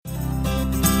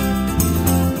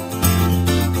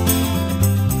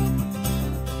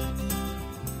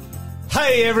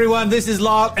G'day everyone, this is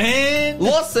Lyle and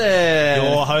Lawson,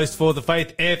 your host for the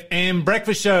Faith FM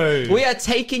Breakfast Show. We are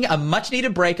taking a much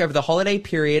needed break over the holiday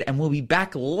period and we'll be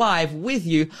back live with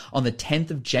you on the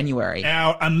 10th of January.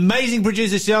 Our amazing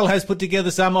producer Shell has put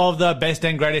together some of the best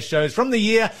and greatest shows from the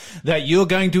year that you're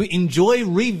going to enjoy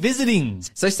revisiting.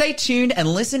 So stay tuned and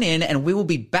listen in, and we will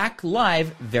be back live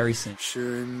very soon.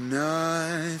 Sure,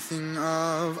 nothing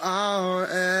of our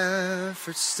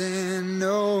efforts stand,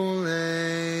 no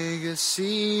legacy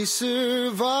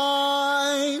survive,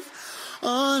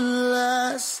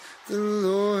 unless the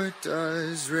Lord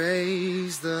does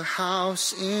raise the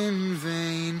house in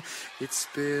vain, its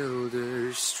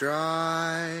builders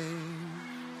strive.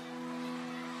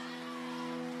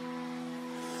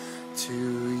 To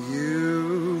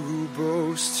you who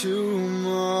boast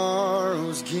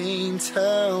tomorrow's gain,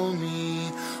 tell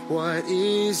me, what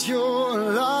is your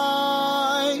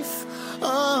life?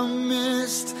 A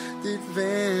mist that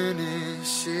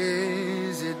vanishes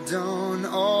at dawn.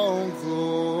 All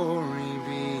glory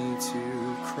be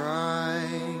to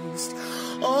Christ.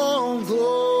 All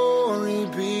glory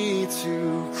be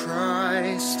to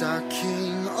Christ our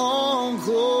King. All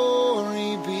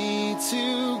glory be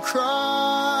to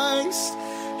Christ.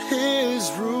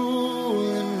 His rule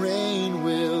and reign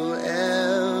will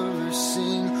ever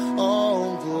sing.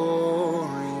 All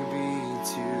glory be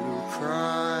to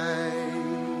Christ.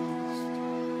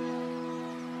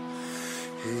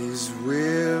 His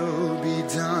will be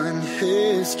done,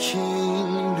 His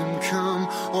kingdom come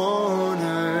on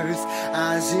earth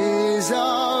as is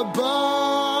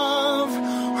above.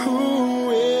 Who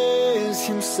is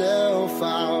Himself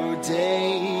our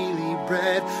daily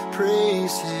bread?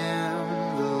 Praise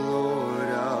Him, the Lord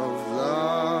of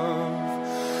love.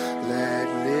 Let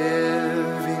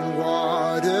living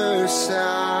water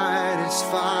satisfy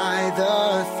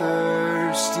the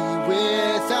thirsty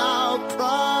without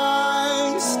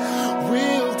price.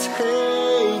 We'll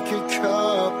take a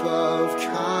cup of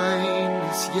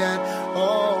kindness, yet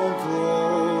all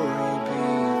glory be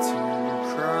to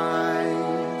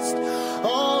Christ.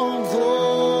 All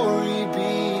glory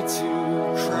be to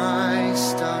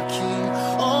Christ our King.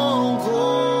 All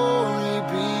glory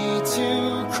be to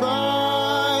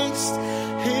Christ.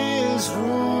 His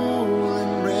rule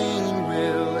and reign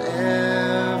will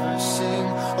ever sing.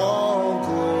 All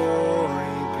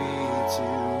glory be to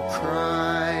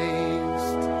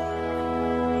Christ.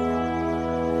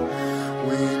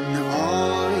 When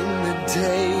on the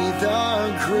day the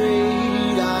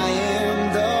great I am,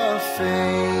 the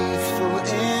faithful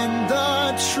and the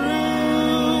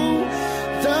true,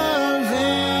 the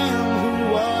Lamb who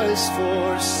was for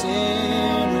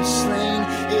sinners slain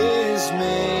is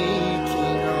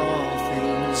making all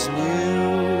things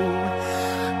new.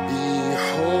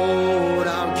 Behold,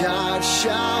 our God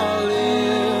shall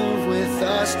live with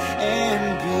us and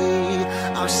be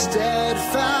our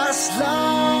steadfast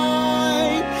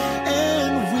light,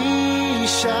 and we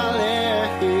shall ere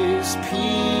His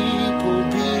people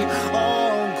be.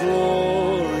 All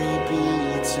glory be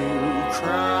to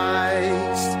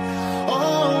Christ.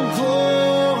 All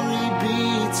glory be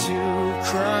to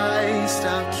Christ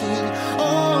our King.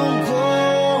 All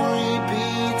glory be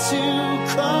to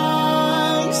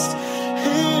Christ.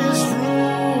 His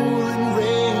rule and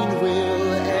reign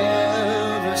will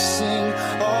ever sing.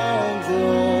 All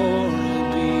glory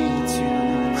be to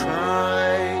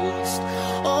Christ.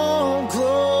 All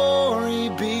glory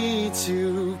be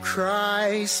to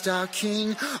Christ our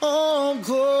King. All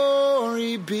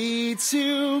glory be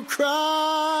to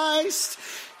Christ.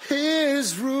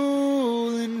 His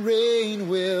rule and reign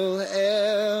will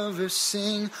ever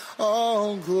sing.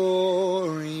 All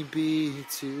glory be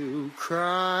to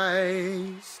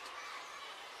Christ.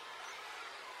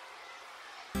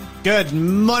 Good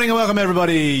morning and welcome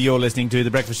everybody. You're listening to The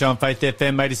Breakfast Show on Faith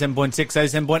FM 87.6,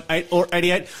 87.8 or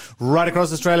 88, right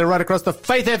across Australia, right across the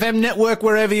Faith FM network,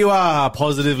 wherever you are.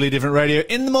 Positively different radio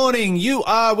in the morning. You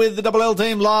are with the Double L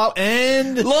team, Lyle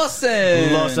and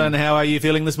Lawson! Lawson, how are you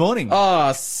feeling this morning?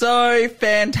 Oh, so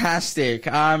fantastic.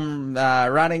 I'm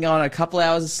running on a couple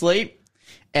hours of sleep.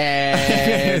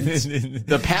 And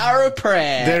the power of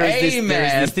prayer. There is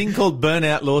Amen. this thing called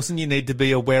burnout, Lawson. You need to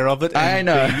be aware of it and I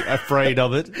know. be afraid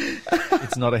of it.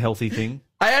 It's not a healthy thing.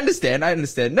 I understand.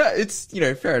 No, it's,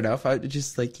 fair enough. I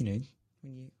just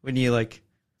when you like.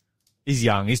 He's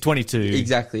young. He's 22.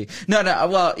 Exactly. No.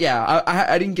 Well, yeah,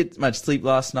 I didn't get much sleep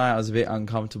last night. I was a bit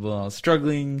uncomfortable. I was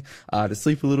struggling to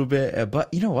sleep a little bit.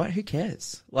 But you know what? Who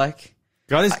cares? Like,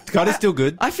 God is still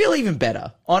good. I feel even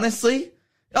better, honestly.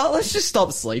 Oh, let's just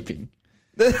stop sleeping.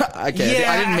 Okay,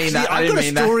 yeah, I didn't mean that. I've got a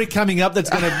story coming up that's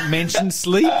going to mention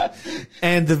sleep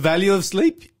and the value of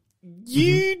sleep.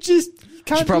 You just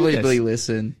can't should do probably this.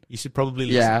 listen. You should probably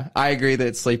listen. Yeah, I agree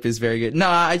that sleep is very good.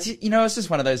 No, it's just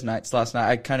one of those nights last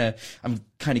night. I'm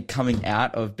kind of coming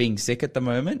out of being sick at the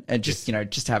moment and just,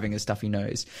 just having a stuffy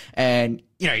nose. And,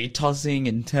 you're tossing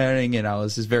and turning, and I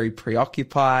was just very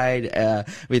preoccupied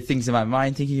with things in my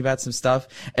mind, thinking about some stuff.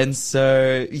 And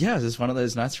so, yeah, it was just one of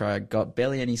those nights where I got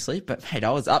barely any sleep. But, mate,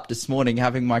 I was up this morning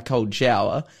having my cold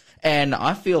shower, and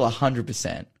I feel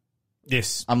 100%.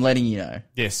 Yes. I'm letting you know.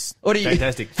 Yes. What are you?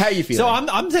 Fantastic. How are you feeling? So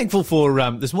I'm thankful for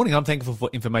this morning. I'm thankful for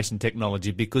information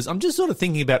technology because I'm just sort of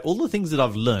thinking about all the things that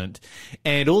I've learned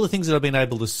and all the things that I've been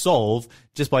able to solve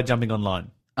just by jumping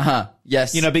online.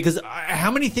 Yes. Because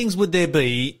how many things would there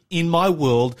be in my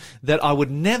world that I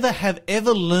would never have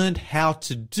ever learned how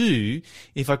to do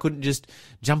if I couldn't just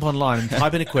jump online and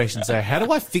type in a question and say, how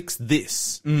do I fix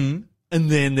this? Mm-hmm. And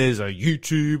then there's a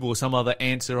YouTube or some other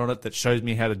answer on it that shows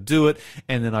me how to do it.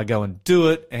 And then I go and do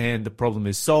it and the problem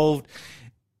is solved.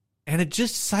 And it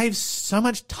just saves so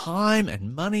much time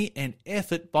and money and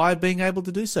effort by being able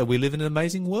to do so. We live in an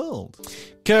amazing world.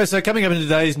 Okay, so coming up in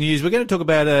today's news, we're going to talk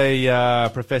about a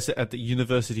professor at the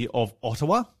University of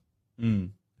Ottawa who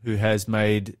has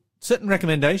made certain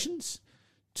recommendations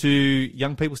to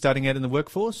young people starting out in the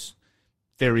workforce.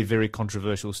 Very, very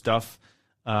controversial stuff.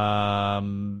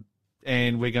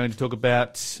 And we're going to talk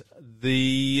about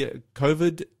the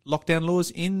COVID lockdown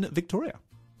laws in Victoria.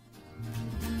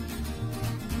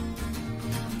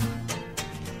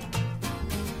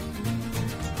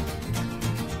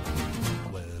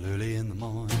 Well, early in the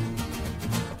morning,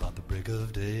 about the break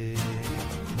of day,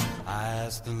 I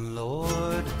asked the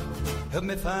Lord, help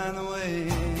me find the way,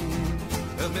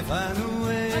 help me find the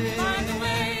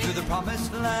way, to the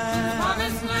promised land.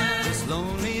 This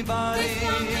lonely body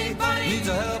needs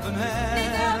a helping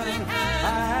hand. I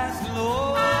asked the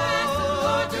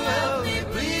Lord to help me,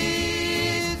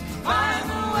 please find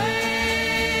the way.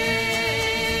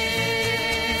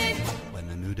 When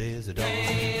the new day is a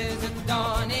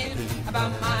dawning,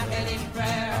 about my head in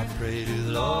prayer, I pray to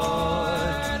the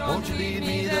Lord, won't you lead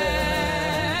me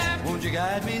there? Won't you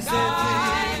guide me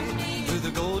safely to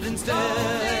the golden stair?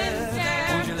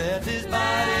 Won't you let this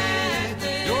body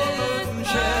your burden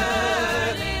share?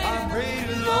 I pray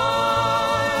to the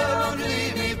Lord, won't you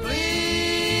lead me,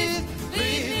 please,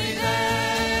 lead me there.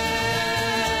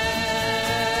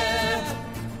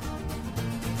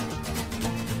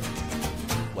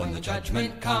 When the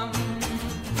judgment comes,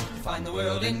 find the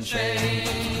world in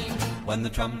shame. When the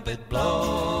trumpet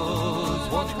blows,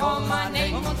 won't you call my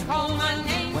name? Won't you call my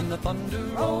name? When the thunder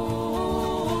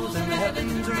rolls and the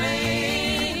heavens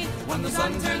rain. When the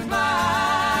sun turns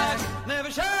black,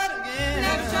 never shine again.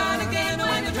 Never shine again.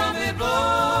 When the trumpet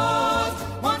blows,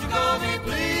 won't you call me,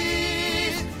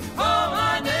 please? Call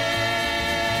my name.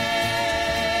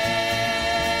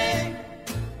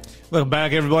 Welcome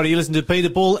back, everybody. You listen to Peter,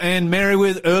 Paul and Mary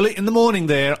with Early in the Morning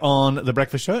there on The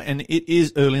Breakfast Show, and it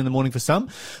is early in the morning for some.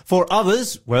 For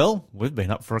others, well, we've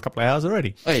been up for a couple of hours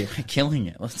already. Hey, we're killing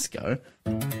it. Let's go.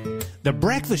 The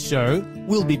Breakfast Show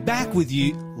will be back with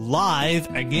you live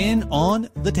again on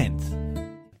the 10th.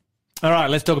 All right,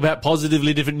 let's talk about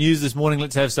positively different news this morning.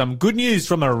 Let's have some good news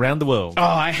from around the world. Oh,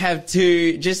 I have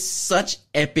two just such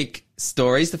epic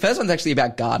stories. The first one's actually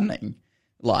about gardening,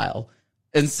 Lyle.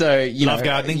 And so, you Love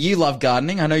gardening? You love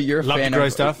gardening. I know you're a Love fan to grow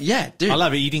of stuff. Yeah, dude. I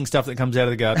love eating stuff that comes out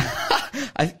of the garden.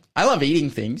 I love eating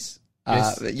things.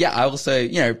 Yes. Yeah, I also,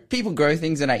 people grow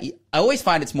things and I always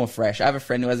find it's more fresh. I have a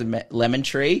friend who has a lemon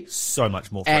tree So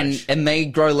much more fresh. and they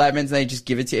grow lemons and they just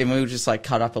give it to you and we'll just like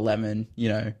cut up a lemon,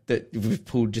 that we've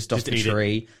pulled just off Just the eat it.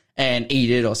 tree and eat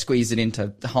it or squeeze it into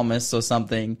hummus or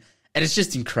something. And it's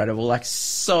just incredible, like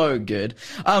so good.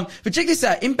 But check this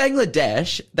out. In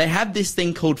Bangladesh, they have this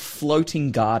thing called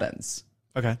floating gardens.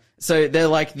 Okay. So they're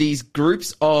like these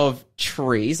groups of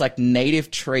trees, like native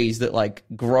trees that like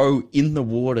grow in the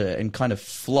water and kind of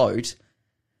float.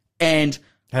 And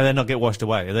How do they not get washed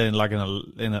away? Are they in like in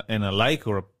a lake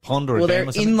or a pond or a well, dam they're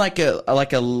or something? in like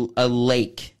a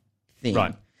lake thing.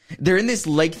 Right. They're in this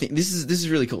lake thing. This is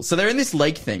really cool. So they're in this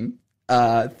lake thing,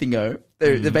 thingo.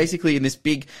 They're basically in this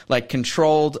big, like,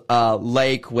 controlled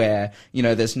lake where,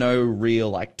 there's no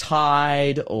real, like,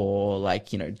 tide or, like,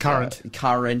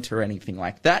 current or anything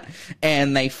like that.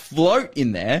 And they float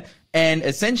in there. And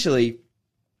essentially,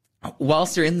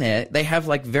 whilst they're in there, they have,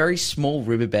 like, very small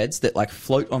riverbeds that, like,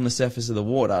 float on the surface of the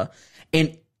water.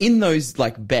 And in those,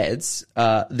 like, beds,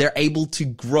 they're able to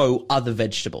grow other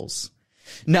vegetables.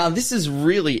 Now, this is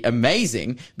really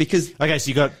amazing because... Okay, so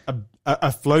you got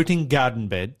a floating garden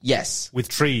bed. Yes. With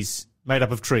trees, made up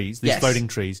of trees, these Yes. floating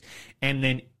trees. And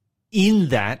then in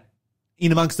that,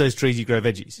 in amongst those trees you grow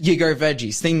veggies. You grow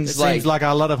veggies, things It like... seems like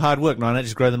a lot of hard work. No, I don't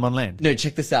just grow them on land. No,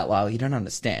 check this out, Lyle. You don't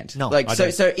understand. No, like I so.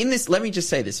 don't. So in this, let me just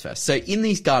say this first. So in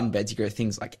these garden beds, you grow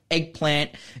things like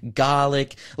eggplant,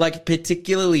 garlic, like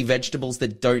particularly vegetables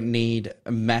that don't need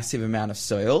a massive amount of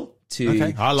soil to.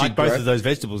 Okay. I like to both grow. of those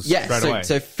vegetables Yeah, straight so, away.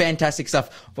 so fantastic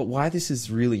stuff. But why this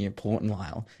is really important,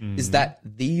 Lyle, Mm-hmm. is that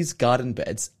these garden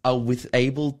beds are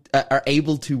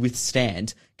able to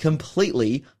withstand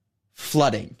completely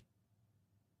flooding.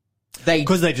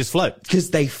 Because they just float.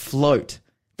 Because they float.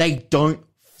 They don't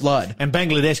flood. And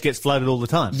Bangladesh gets flooded all the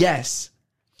time. Yes.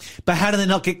 But how do they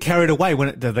not get carried away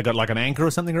when they got like an anchor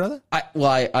or something or other?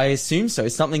 I assume so.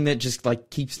 Something that just like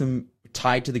keeps them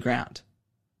tied to the ground.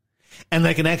 And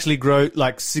they can actually grow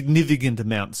like significant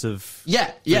amounts of...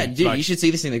 Yeah, dude, like- you should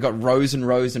see this thing. They've got rows and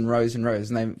rows and rows and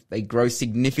rows, and they grow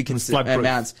significant Flood-proof.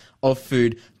 amounts of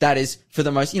food. That is, for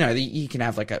the most, you can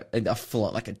have like a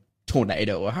full, like a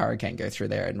tornado or hurricane go through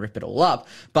there and rip it all up.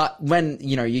 But when,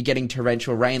 you're getting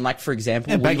torrential rain, like for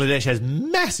example... And Bangladesh has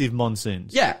massive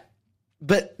monsoons. Yeah,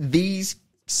 but these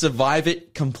survive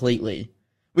it completely.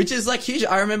 Which is like huge.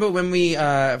 I remember when we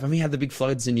had the big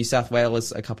floods in New South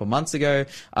Wales a couple of months ago,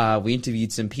 we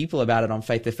interviewed some people about it on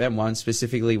Faith FM. One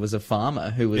specifically was a farmer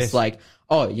who was Yes. like,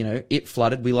 "Oh, it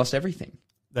flooded, we lost everything."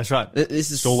 That's right.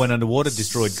 This is Store went underwater,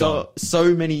 destroyed, gone.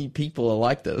 So many people are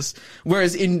like this.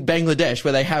 Whereas in Bangladesh,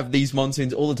 where they have these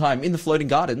monsoons all the time, in the floating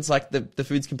gardens, like the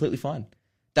food's completely fine.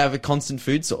 They have a constant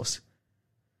food source.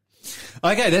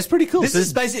 Okay, that's pretty cool. This So it's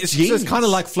is basically so genius. it's kind of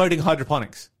like floating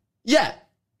hydroponics. Yeah,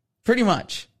 pretty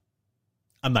much.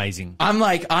 Amazing.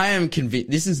 I am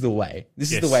convinced this is the way. This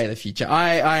is Yes. the way of the future.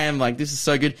 I am like, this is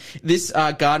so good. This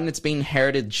garden, it's been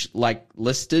heritage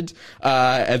listed,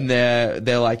 and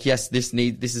they're like, yes, this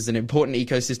is an important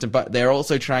ecosystem, but they're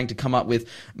also trying to come up with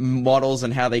models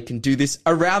and how they can do this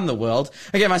around the world.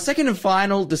 Okay, my second and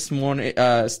final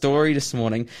story this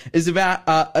morning is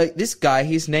about this guy.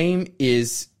 His name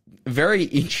is very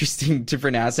interesting to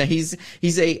pronounce. So he's a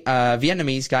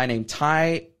Vietnamese guy named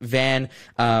Tai Van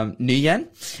Nguyen,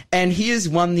 and he has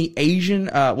won the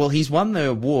he's won the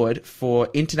award for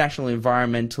International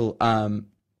Environmental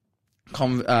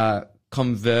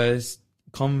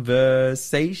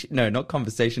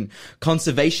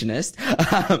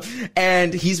conservationist.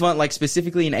 And he's one, like,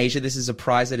 specifically in Asia. This is a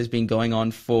prize that has been going on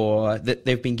that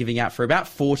they've been giving out for about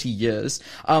 40 years.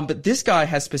 But this guy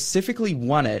has specifically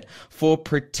won it for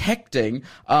protecting,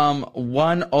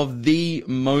 one of the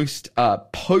most,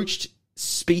 poached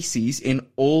species in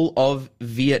all of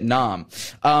Vietnam.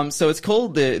 So it's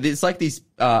called it's like these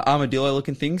armadillo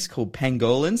looking things called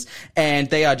pangolins, and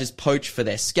they are just poached for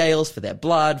their scales, for their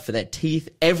blood, for their teeth,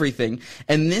 everything.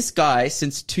 And this guy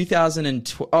since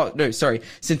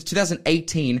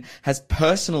 2018 has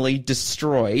personally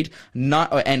destroyed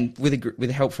and with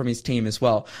help from his team as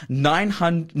well,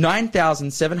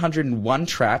 9,701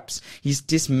 traps. He's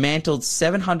dismantled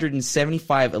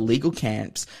 775 illegal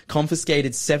camps,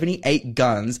 confiscated 78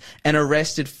 guns, and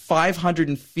arrested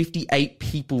 558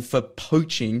 people for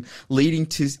poaching, leading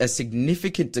to a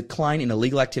significant decline in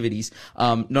illegal activities,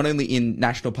 not only in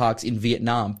national parks in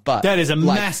Vietnam, but That is a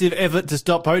massive effort to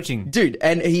stop poaching. dude.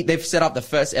 And they've set up the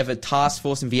first ever task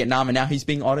force in Vietnam, and now he's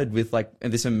being honored with like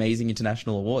this amazing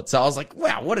international award. So I was like,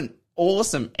 wow, what an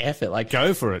awesome effort! Like,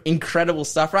 Go for it. incredible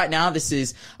stuff. Right now, this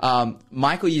is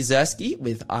Michael Yuzerski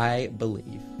with "I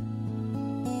Believe."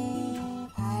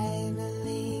 I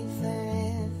believe for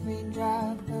every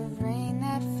drop of rain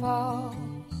that falls,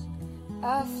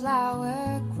 a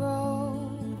flower grows.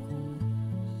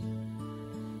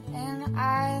 And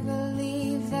I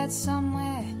believe that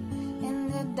somewhere in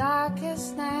the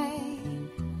darkest night,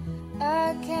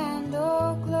 a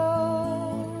candle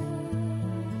glows.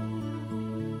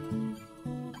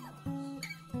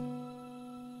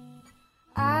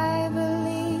 I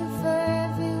believe for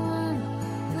everyone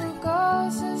who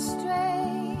goes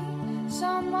astray,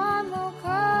 someone will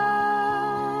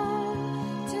come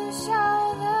to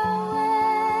show the way.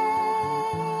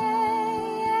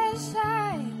 Yes, I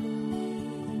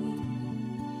believe.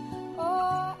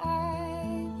 Oh, I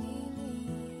believe.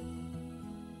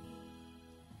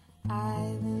 I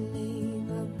believe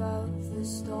above the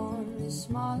storm, the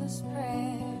smallest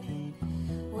prayer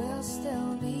will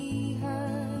still be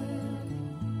heard.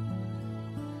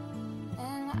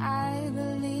 And I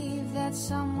believe that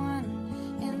someone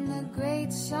in the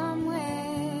great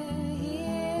somewhere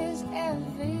hears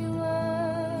every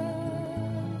word.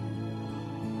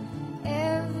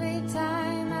 Every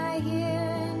time I hear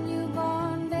a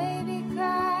newborn baby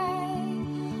cry,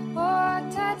 or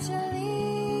touch a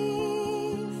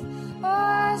leaf,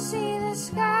 or see the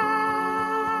sky,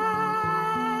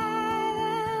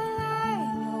 then I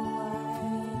know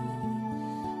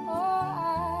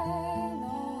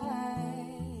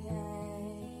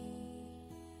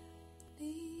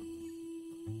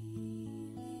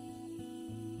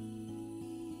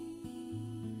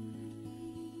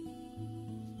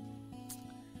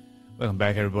Welcome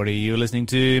back, everybody. You're listening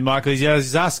to Michael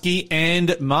Yazaski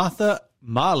and Martha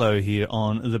Marlowe here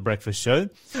on The Breakfast Show.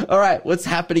 All right, what's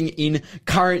happening in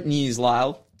current news,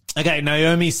 Lyle? Okay,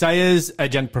 Naomi Sayers,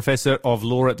 adjunct professor of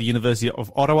law at the University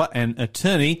of Ottawa and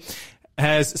attorney,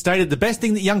 has stated the best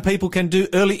thing that young people can do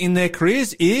early in their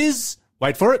careers is,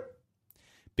 wait for it,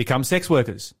 become sex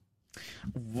workers.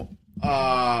 Yep.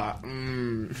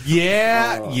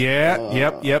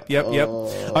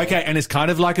 Okay, and it's kind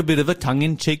of like a bit of a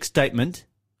tongue-in-cheek statement,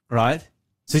 right?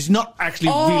 So she's not actually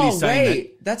really saying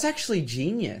that. That's actually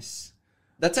genius.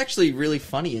 That's actually really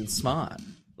funny and smart.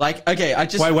 Like, okay, I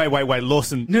just... Wait,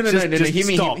 Lawson. No, hear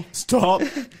me. Stop.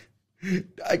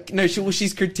 No,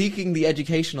 she's critiquing the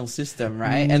educational system,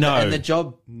 right? And the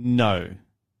job... No.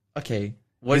 Okay.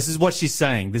 This is what she's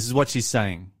saying.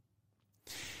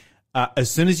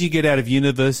 As soon as you get out of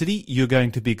university, you're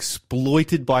going to be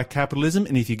exploited by capitalism.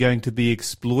 And if you're going to be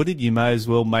exploited, you may as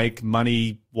well make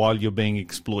money while you're being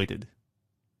exploited.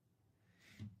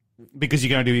 Because you're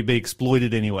going to be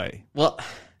exploited anyway. Well,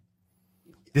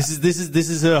 this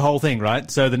is her whole thing,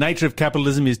 right? So the nature of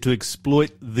capitalism is to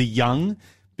exploit the young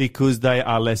because they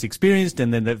are less experienced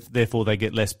and then therefore they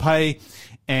get less pay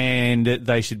and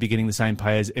they should be getting the same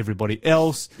pay as everybody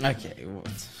else. Okay,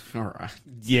 all right.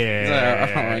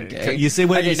 Yeah. Okay. You see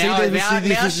where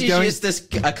now she's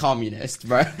just a communist,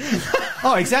 bro.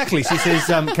 Oh, exactly. She says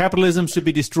capitalism should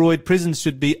be destroyed, prisons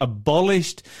should be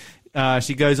abolished.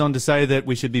 She goes on to say that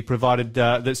we should be provided,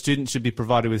 that students should be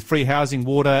provided with free housing,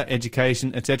 water,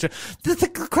 education, etc. The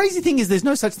crazy thing is, there's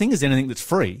no such thing as anything that's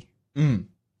free.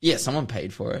 Yeah, someone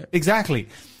paid for it. Exactly.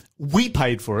 We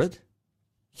paid for it.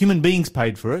 Human beings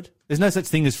paid for it. There's no such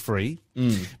thing as free.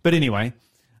 But anyway.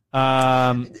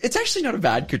 It's actually not a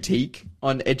bad critique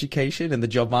on education and the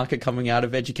job market coming out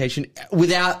of education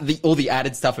without all the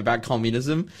added stuff about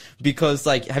communism. Because,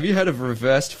 like, have you heard of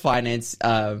reverse finance,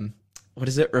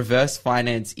 reverse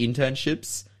finance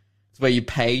internships? It's where you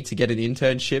pay to get an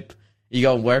internship. You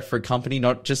go and work for a company,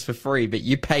 not just for free, but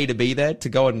you pay to be there, to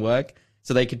go and work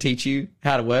so they can teach you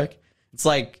how to work. It's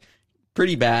like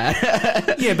pretty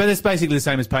bad. Yeah, but it's basically the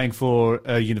same as paying for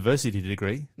a university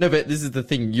degree. No, but this is the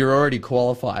thing. You're already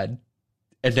qualified.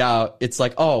 And now it's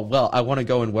like, oh, well, I want to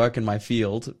go and work in my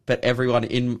field, but every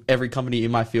company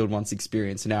in my field wants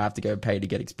experience, and now I have to go pay to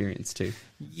get experience too.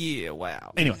 Yeah,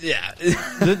 wow. Anyway, yeah.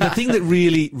 the thing that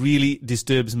really, really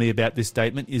disturbs me about this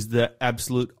statement is the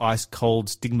absolute ice-cold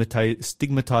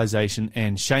stigmatization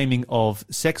and shaming of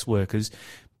sex workers,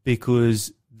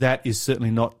 because that is certainly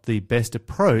not the best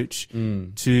approach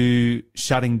to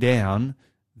shutting down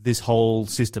this whole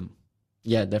system.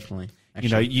 Yeah, definitely. Actually.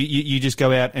 You know, you just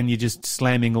go out and you're just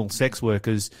slamming all sex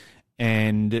workers,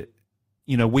 and,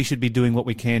 you know, we should be doing what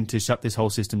we can to shut this whole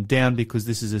system down, because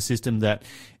this is a system that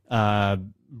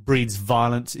breeds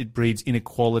violence, it breeds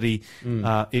inequality,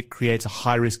 it creates a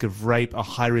high risk of rape, a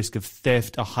high risk of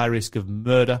theft, a high risk of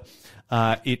murder.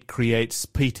 It creates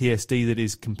PTSD that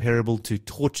is comparable to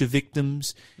torture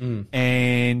victims,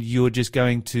 and you're just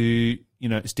going to, you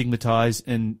know, stigmatize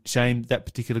and shame that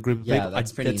particular group of people.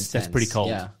 That's pretty intense. That's pretty cold.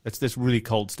 Yeah. That's really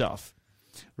cold stuff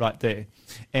right there.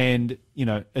 And, you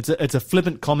know, it's a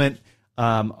flippant comment.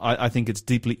 I think it's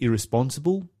deeply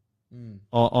irresponsible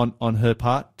on her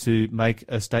part to make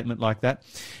a statement like that.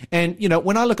 And, you know,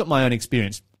 when I look at my own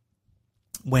experience,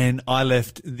 when I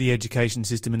left the education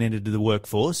system and entered the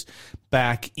workforce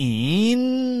back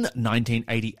in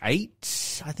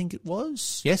 1988, I think it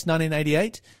was. Yes,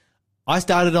 1988. I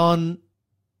started on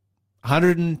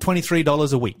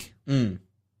 $123 a week.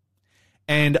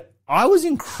 And I was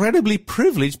incredibly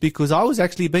privileged because I was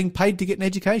actually being paid to get an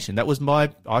education.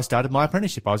 I started my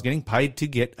apprenticeship. I was getting paid to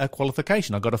get a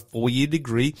qualification. I got a 4-year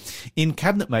degree in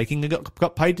cabinet making and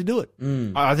got paid to do it.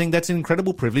 I think that's an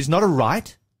incredible privilege, not a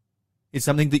right. It's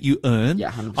something that you earn.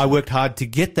 Yeah, 100%. I worked hard to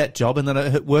get that job, and then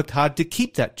I worked hard to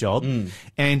keep that job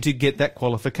and to get that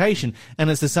qualification. And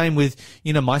it's the same with,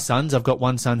 you know, my sons. I've got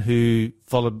one son who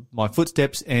followed my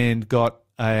footsteps and got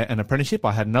an apprenticeship.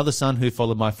 I had another son who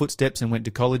followed my footsteps and went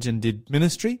to college and did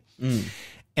ministry.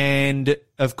 And,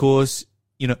 of course,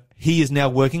 you know, he is now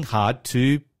working hard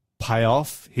to pay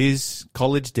off his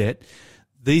college debt.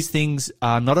 These things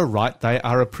are not a right, they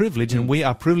are a privilege, and we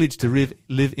are privileged to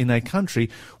live in a country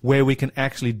where we can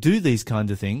actually do these kinds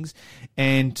of things.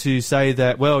 And to say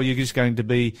that, well, you're just going to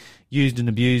be used and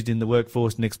abused in the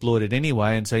workforce and exploited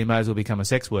anyway, and so you may as well become a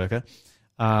sex worker,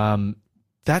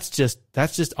 that's just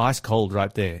ice cold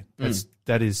right there.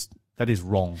 That is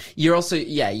wrong. You're also,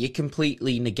 you're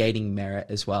completely negating merit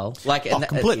as well. Like,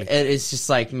 completely. It's just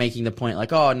like making the point,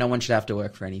 like, oh, no one should have to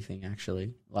work for anything,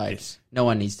 actually. Like, no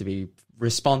one needs to be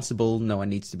responsible. No one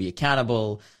needs to be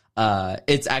accountable.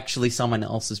 it's actually someone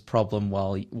else's problem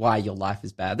why your life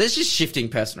is bad. There's just shifting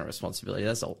personal responsibility.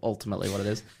 That's ultimately what it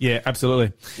is. Yeah,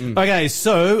 absolutely. Okay,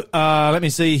 so let me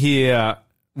see here.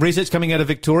 Research coming out of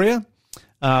Victoria.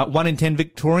 1 in 10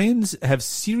 Victorians have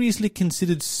seriously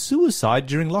considered suicide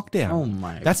during lockdown. Oh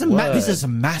my These are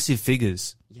some massive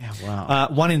figures. Yeah, wow.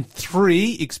 1 in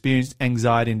 3 experienced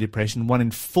anxiety and depression. 1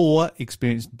 in 4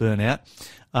 experienced burnout.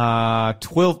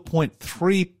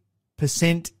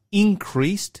 12.3%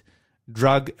 increased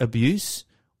drug abuse,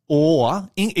 or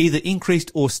either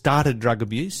increased or started drug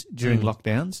abuse during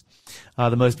lockdowns.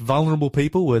 The most vulnerable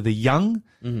people were the young,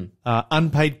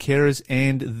 unpaid carers,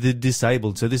 and the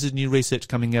disabled. So this is new research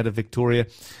coming out of Victoria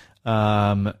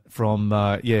from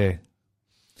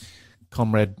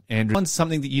Comrade Andrew. One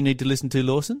something that you need to listen to,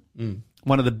 Lawson.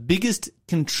 One of the biggest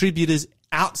contributors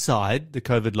outside the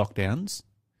COVID lockdowns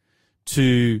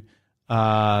to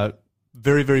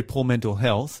very, very poor mental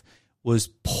health was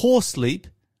poor sleep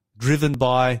driven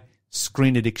by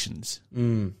screen addictions.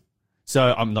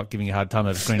 So I'm not giving you a hard time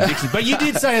over screen addictions, but you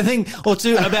did say a thing or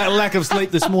two about lack of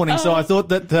sleep this morning, so I thought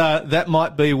that that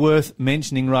might be worth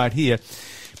mentioning right here,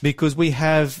 because we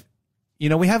have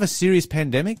a serious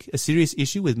pandemic, a serious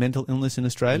issue with mental illness in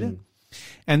Australia.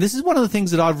 And this is one of the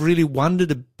things that I've really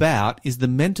wondered about, is the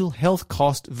mental health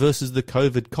cost versus the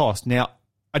COVID cost. Now,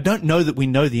 I don't know that we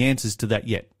know the answers to that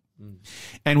yet.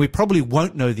 And we probably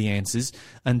won't know the answers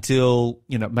until,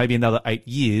 maybe another 8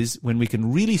 years, when we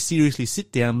can really seriously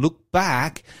sit down, look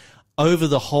back over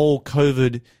the whole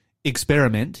COVID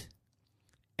experiment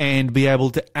and be able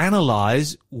to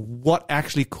analyze what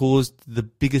actually caused the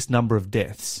biggest number of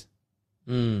deaths.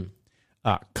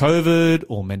 COVID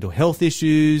or mental health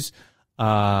issues,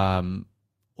 or,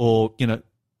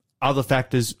 other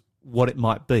factors, what it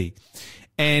might be.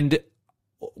 And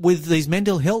with these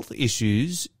mental health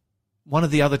issues, one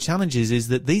of the other challenges is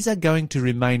that these are going to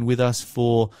remain with us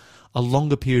for a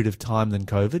longer period of time than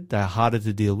COVID. They're harder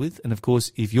to deal with. And of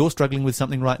course, if you're struggling with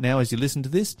something right now as you listen to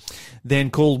this, then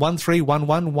call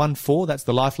 131114. That's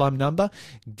the Lifeline number.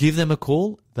 Give them a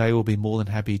call. They will be more than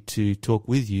happy to talk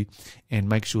with you and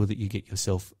make sure that you get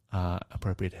yourself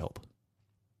appropriate help.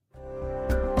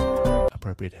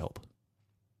 Appropriate help.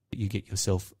 You get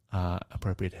yourself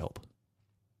appropriate help.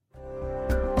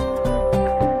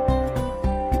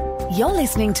 You're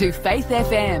listening to Faith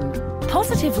FM,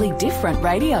 positively different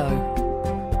radio.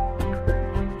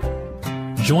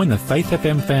 Join the Faith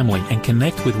FM family and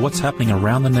connect with what's happening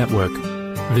around the network.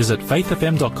 Visit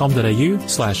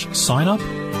faithfm.com.au/sign up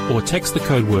or text the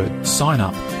code word sign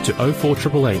up to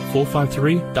 0488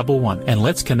 453 111 and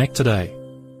let's connect today.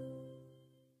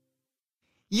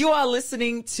 You are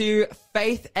listening to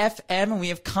Faith FM, and we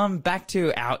have come back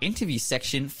to our interview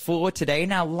section for today.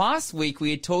 Now, last week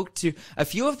we had talked to a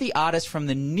few of the artists from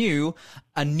a new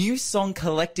song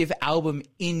collective album,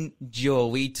 Endure.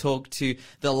 We talked to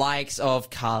the likes of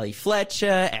Carly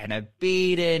Fletcher, Anna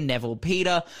Beaton, Neville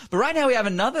Peter. But right now we have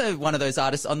another one of those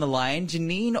artists on the line,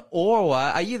 Janine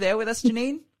Orwa. Are you there with us,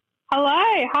 Janine?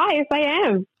 Hello. Hi, yes, I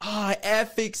am. Oh,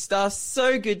 epic stuff.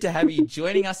 So good to have you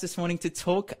joining us this morning to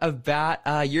talk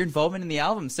about your involvement in the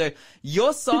album. So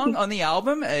your song on the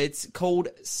album, it's called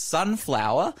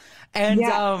Sunflower. And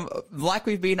like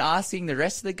we've been asking the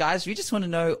rest of the guys, we just want to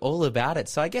know all about it.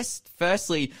 So I guess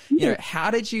firstly,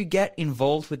 how did you get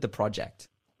involved with the project?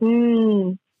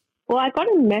 Well, I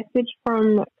got a message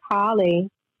from Carly.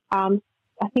 I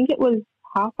think it was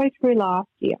halfway through last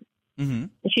year. And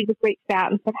she just reached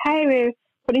out and said, hey, we're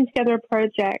putting together a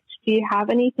project. Do you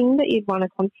have anything that you'd want to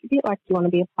contribute? Like, do you want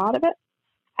to be a part of it?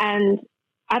 And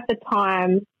at the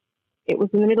time, it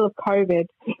was in the middle of COVID,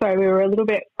 so we were a little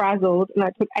bit frazzled, and I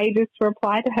took ages to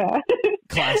reply to her.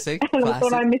 Classic. And I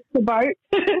thought I missed the boat.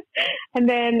 And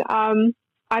then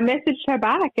I messaged her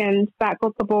back, and that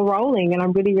got the ball rolling, and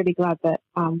I'm really, really glad that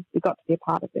we got to be a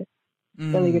part of this.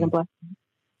 Really been a blessing.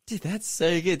 Dude, that's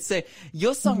so good. So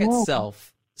your song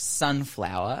itself,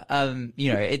 Sunflower,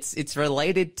 it's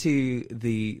related to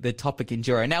the topic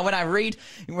Endure. Now, when I read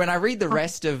the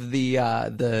rest of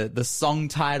the song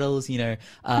titles, We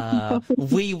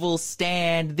Will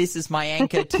Stand, This Is My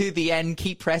Anchor, To the End,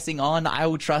 Keep Pressing On, I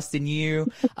Will Trust in You,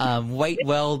 Wait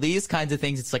Well, these kinds of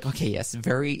things, it's like, okay, yes,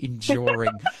 very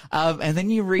enduring. And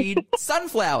then you read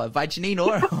Sunflower by Janine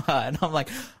Orwa, and I'm like,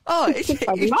 oh,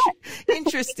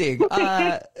 interesting.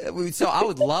 So I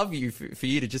would love for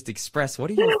you to just express, what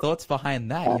are your thoughts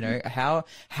behind that? How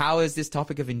has this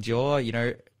topic of Endure,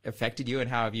 affected you, and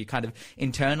how have you kind of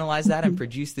internalized that and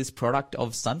produced this product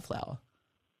of Sunflower?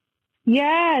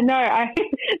 Yeah, no,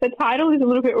 the title is a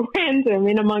little bit random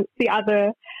in amongst the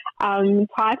other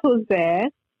titles there.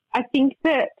 I think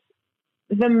that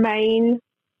the main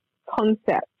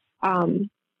concept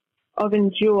of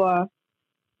endure,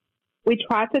 we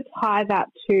try to tie that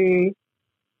to,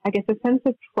 I guess, a sense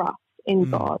of trust in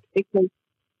God, because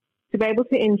to be able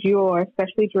to endure,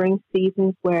 especially during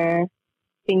seasons where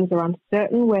things are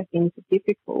uncertain, where things are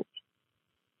difficult,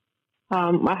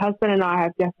 my husband and I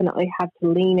have definitely had to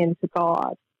lean into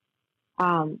God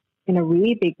in a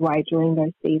really big way during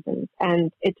those seasons.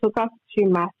 And it took us to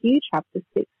Matthew chapter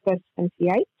 6, verse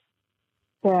 28,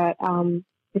 that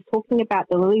is talking about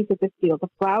the lilies of the field, the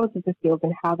flowers of the field,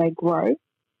 and how they grow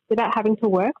without having to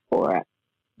work for it.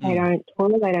 They don't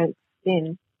toil, they don't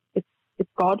sin. It's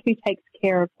God who takes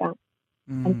care of them.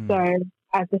 And so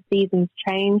as the seasons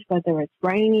change, whether it's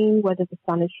raining, whether the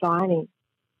sun is shining,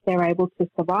 they're able to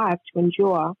survive, to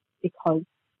endure because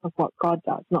of what God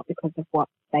does, not because of what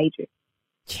they do.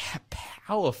 Yeah,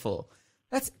 powerful.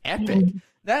 That's epic.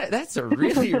 That's a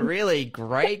really, really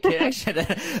great connection.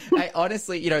 I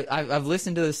honestly, I've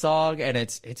listened to the song and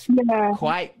it's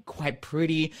quite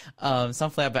pretty,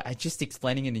 Sunflower, but just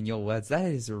explaining it in your words, that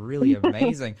is really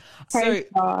amazing. So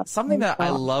something that I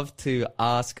love to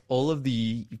ask all of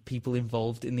the people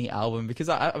involved in the album, because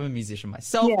I'm a musician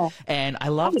myself, and I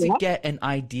love to get an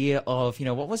idea of,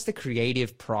 what was the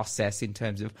creative process in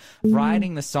terms of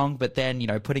writing the song, but then,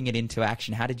 putting it into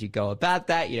action. How did you go about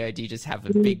that? Do you just have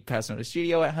a big personal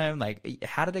studio at home? Like,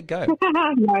 how did it go?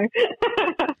 No.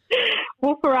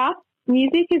 Well, for us,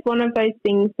 music is one of those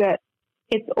things that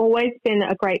it's always been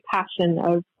a great passion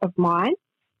of mine.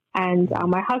 And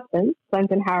my husband,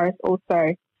 Glendon Harris,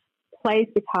 also plays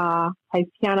guitar, plays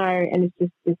piano, and is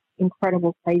just this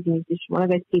incredible, crazy musician. One of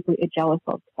those people you're jealous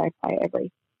of because they play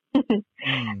everything.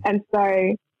 And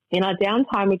so in our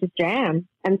downtime, we just jam.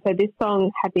 And so this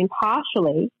song had been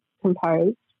partially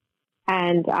composed,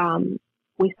 and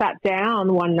we sat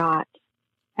down one night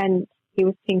and he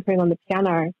was tinkering on the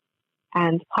piano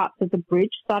and parts of the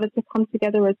bridge started to come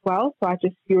together as well. So I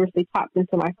just furiously typed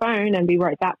into my phone and we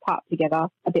wrote that part together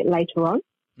a bit later on.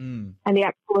 And the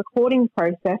actual recording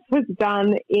process was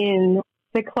done in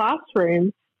the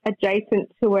classroom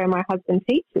adjacent to where my husband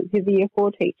teaches. He's a year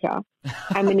 4 teacher.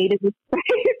 And we needed a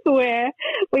space where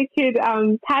we could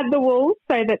pad the walls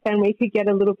so that then we could get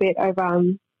a little bit of,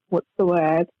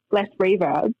 less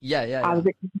reverb.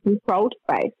 Controlled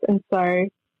space. And so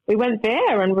we went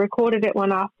there and recorded it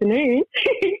one afternoon.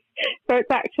 So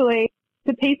it's actually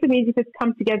the piece of music that's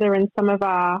come together in some of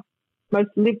our most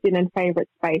lived in and favourite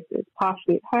spaces,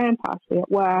 partially at home, partially at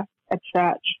work, at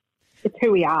church. It's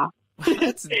who we are.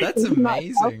 That's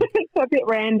amazing. It's a bit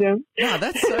random. No,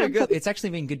 that's so good. It's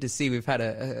actually been good to see. We've had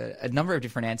a number of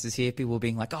different answers here. People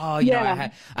being like,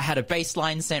 I had a bass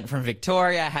line sent from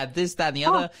Victoria. I had this, that, and the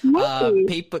other.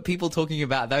 People talking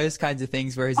about those kinds of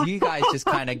things, whereas you guys just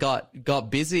kind of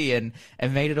got busy and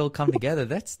made it all come together.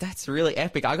 That's really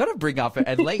epic. I got to bring up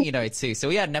and let you know too. So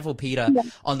we had Neville Peter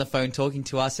on the phone talking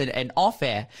to us, and off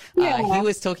air, he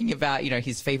was talking about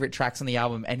his favorite tracks on the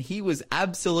album, and he was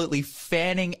absolutely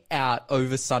fanning out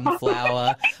over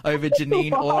Sunflower, over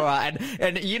Janine Aura,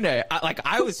 and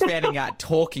I was fanning out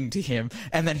talking to him,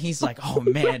 and then he's like, oh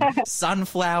man,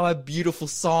 Sunflower, beautiful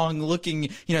song, looking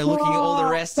at all the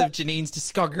rest of Janine's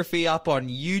discography up on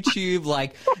YouTube.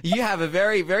 Like, you have a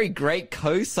very, very great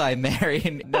cosign there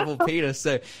in Neville Peter.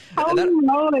 So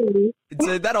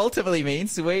that ultimately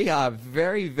means we are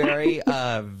very, very,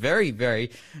 very,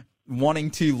 very wanting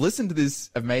to listen to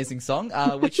this amazing song,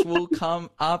 which will come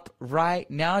up right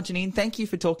now. Janine, thank you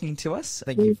for talking to us.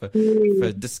 Thank you for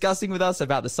discussing with us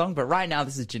about the song. But right now,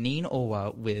 this is Janine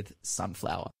Aura with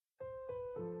Sunflower.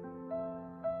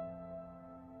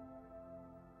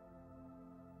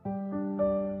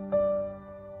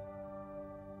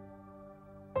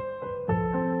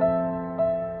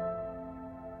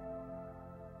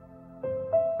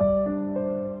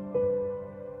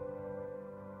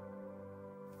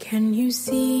 Can you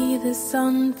see the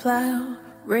sunflower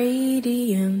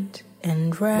radiant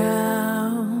and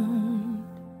round,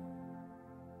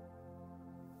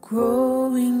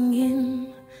 growing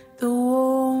in the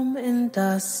warm and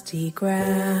dusty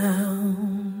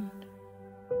ground?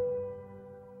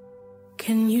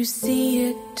 Can you see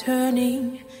it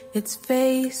turning its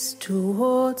face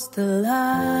towards the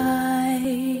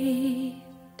light?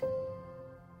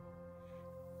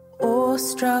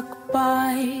 Struck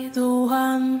by the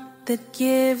one that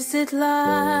gives it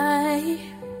life,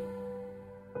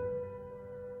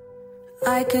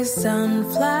 like a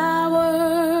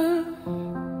sunflower.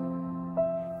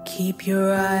 Keep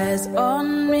your eyes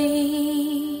on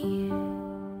me.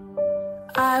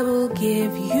 I will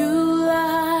give you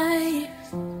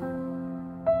life.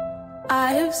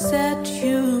 I have set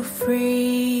you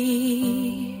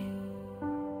free,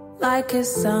 like a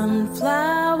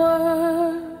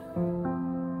sunflower.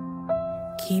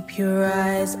 keep your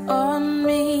eyes on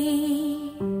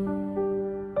me.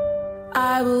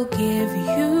 I will give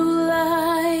you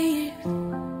life.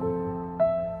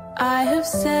 I have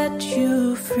set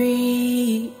you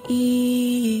free.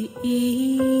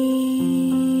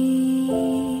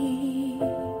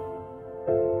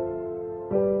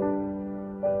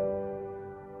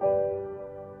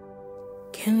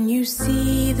 Can you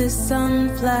see the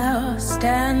sunflower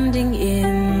standing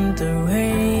in the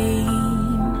rain?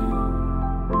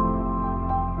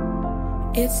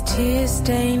 Its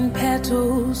tear-stained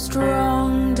petals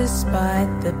strong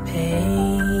despite the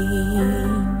pain.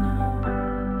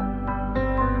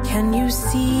 Can you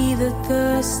see the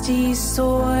thirsty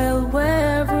soil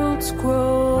where roots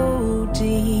grow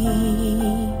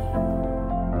deep?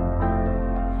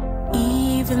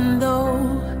 Even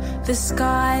though the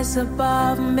skies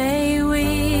above may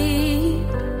weep,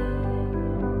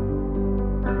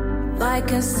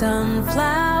 like a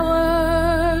sunflower,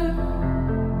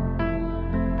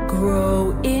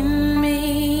 grow in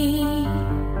me.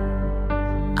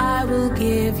 I will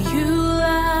give you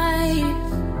life.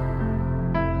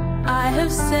 I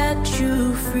have set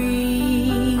you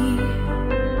free,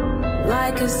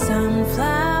 like a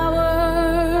sunflower,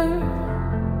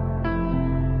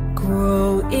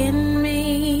 grow in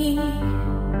me.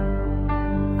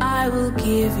 I will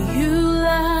give you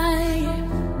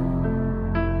life.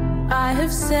 I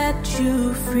have set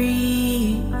you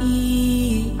free.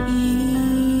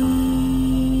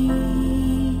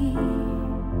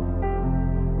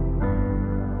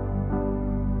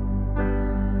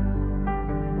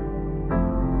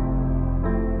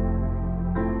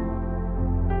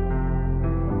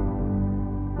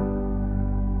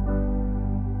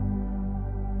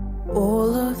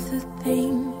 All of the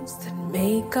things that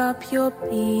make up your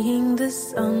being, the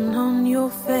sun on your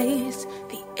face,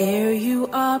 the air you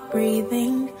are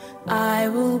breathing, I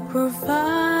will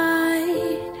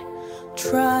provide.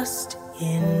 Trust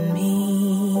in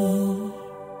me.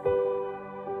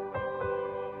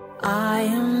 I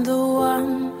am the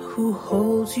one who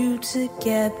holds you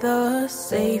together,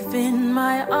 safe in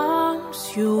my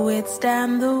arms. You'll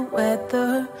withstand the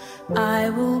weather. I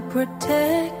will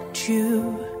protect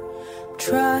you.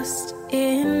 Trust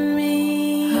in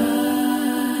me.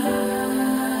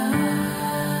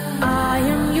 I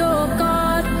am your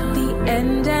God, the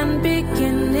end and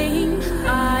beginning.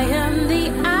 I am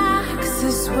the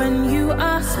axis when you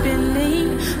are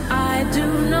spinning. I do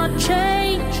not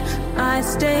change, I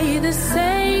stay the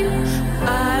same.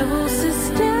 I will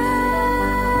sustain.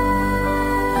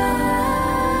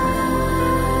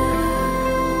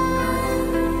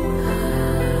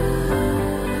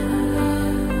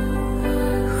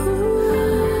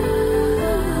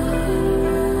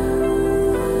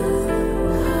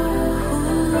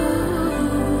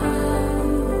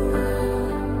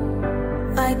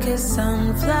 Like a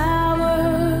sunflower,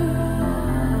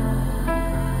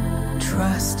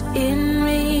 trust in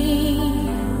me.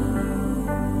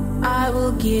 I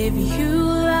will give you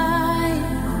life.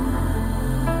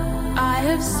 I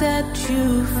have set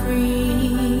you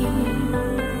free.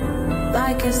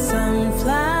 Like a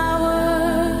sunflower,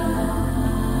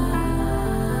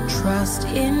 trust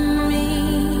in me.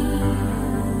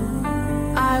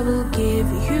 I will give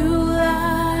you life.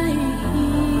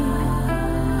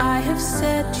 I have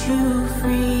set you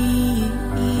free.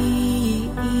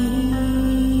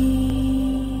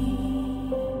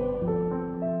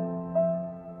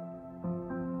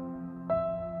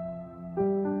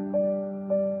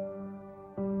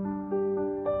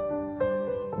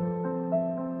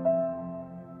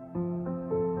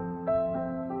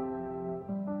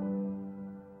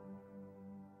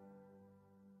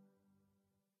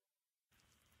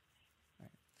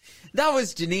 That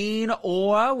was Janine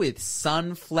Orr with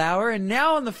Sunflower. And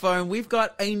now on the phone, we've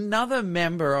got another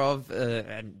member of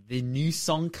the New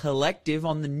Song Collective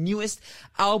on the newest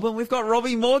album. We've got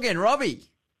Robbie Morgan. Robbie,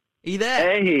 are you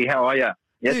there? Hey, how are you?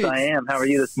 Yes, Dude, I am. How are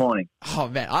you this morning? Oh,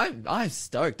 man, I'm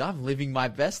stoked. I'm living my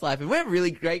best life. And we're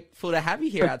really grateful to have you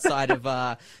here outside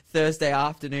of Thursday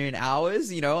afternoon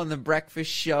hours, you know, on the breakfast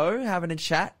show, having a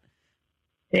chat.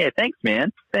 Yeah, thanks,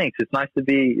 man. Thanks. It's nice to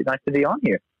be on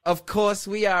here. Of course,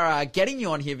 we are getting you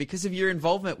on here because of your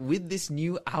involvement with this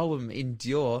new album,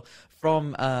 Endure,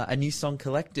 from a New Song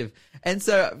Collective. And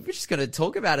so we're just going to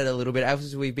talk about it a little bit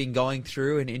as we've been going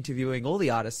through and interviewing all the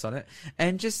artists on it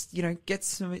and just, you know, get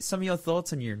some of your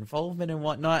thoughts on your involvement and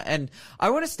whatnot. And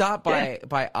I want to start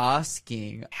by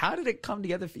asking, how did it come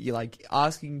together for you? Like,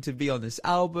 asking to be on this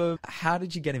album, how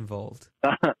did you get involved?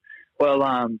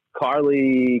 Well,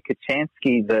 Carly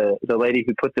Kachansky, the lady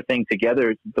who put the thing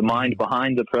together, the mind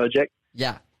behind the project.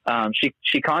 Yeah.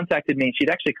 she contacted me. She'd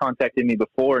actually contacted me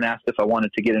before and asked if I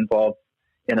wanted to get involved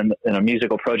in a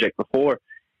musical project before.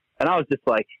 And I was just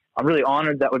like, I'm really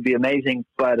honored. That would be amazing.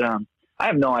 But I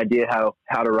have no idea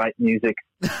how to write music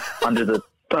under the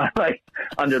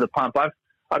pump.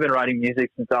 I've been writing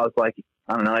music since I was like,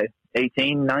 I don't know,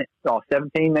 18,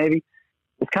 17 maybe.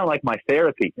 It's kind of like my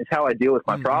therapy. It's how I deal with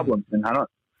my problems, and I don't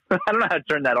know how to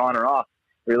turn that on or off,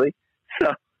 really.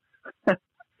 So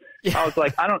I was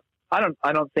like, I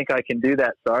don't think I can do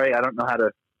that. Sorry, I don't know how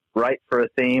to write for a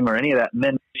theme or any of that. And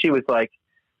then she was like,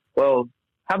 well,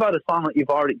 how about a song that do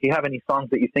you have any songs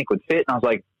that you think would fit? And I was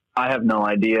like, I have no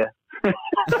idea.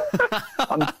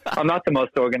 I'm not the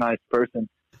most organized person.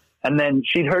 And then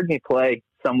she'd heard me play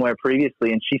somewhere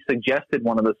previously, and she suggested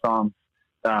one of the songs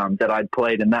that I'd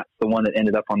played, and that's the one that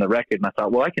ended up on the record. And I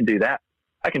thought, well, I can do that.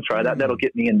 I can try that. That'll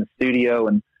get me in the studio,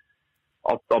 and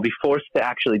I'll be forced to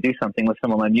actually do something with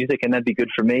some of my music, and that'd be good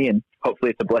for me, and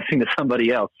hopefully it's a blessing to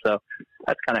somebody else. So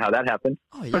that's kind of how that happened.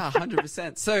 Oh, yeah,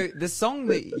 100%. So the song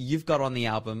that you've got on the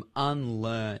album,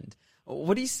 Unlearned,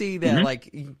 what do you see there? Mm-hmm.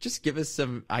 Like, just give us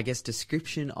some, I guess,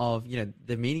 description of,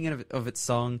 the meaning of the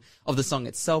song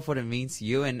itself, what it means to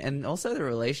you, and also the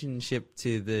relationship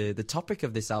to the topic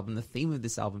of this album, the theme of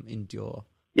this album, Endure.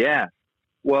 Yeah.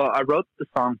 Well, I wrote the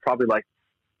song probably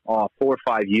 4 or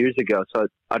 5 years ago. So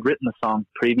I'd written the song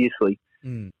previously.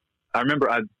 I remember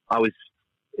I was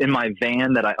in my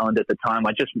van that I owned at the time.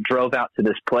 I just drove out to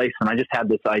this place, and I just had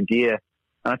this idea.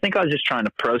 And I think I was just trying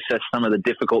to process some of the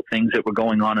difficult things that were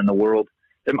going on in the world.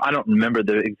 I don't remember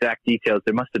the exact details.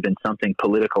 There must have been something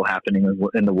political happening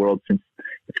in the world, since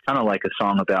it's kind of like a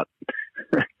song about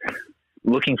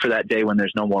looking for that day when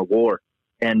there's no more war.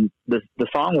 And the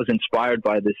song was inspired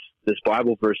by this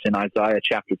Bible verse in Isaiah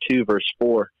chapter 2, verse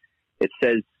 4. It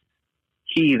says,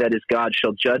 "He, that is God,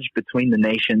 shall judge between the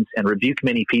nations and rebuke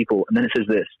many people." And then it says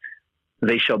this,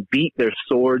 "They shall beat their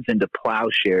swords into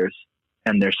plowshares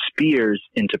and their spears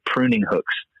into pruning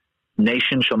hooks.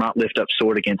 Nation shall not lift up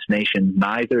sword against nation,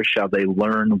 neither shall they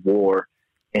learn war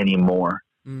anymore."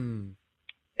 And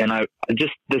I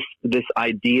just, this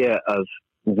idea of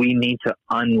we need to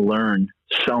unlearn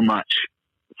so much.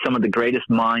 Some of the greatest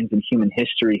minds in human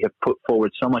history have put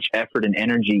forward so much effort and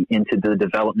energy into the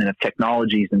development of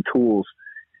technologies and tools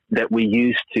that we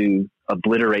use to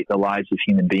obliterate the lives of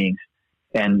human beings.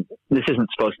 And this isn't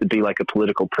supposed to be like a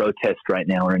political protest right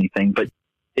now or anything, but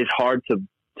it's hard to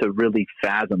really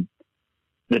fathom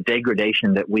the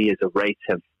degradation that we as a race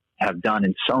have done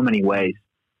in so many ways.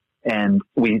 And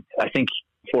I think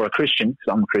for a Christian,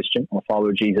 because I'm a Christian, I'm a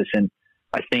follower of Jesus, and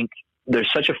I think there's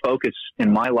such a focus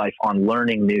in my life on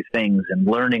learning new things and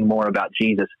learning more about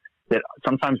Jesus that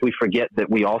sometimes we forget that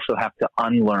we also have to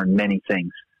unlearn many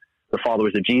things. The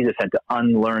followers of Jesus had to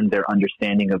unlearn their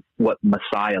understanding of what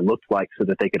Messiah looked like so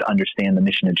that they could understand the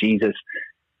mission of Jesus.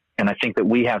 And I think that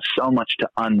we have so much to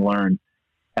unlearn.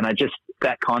 And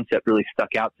that concept really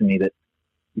stuck out to me, that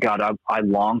God, I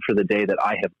long for the day that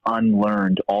I have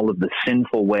unlearned all of the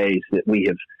sinful ways that we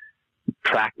have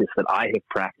practiced, that I have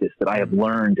practiced, that I have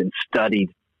learned and studied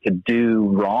to do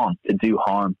wrong, to do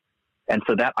harm. And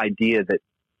so that idea that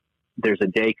there's a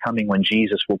day coming when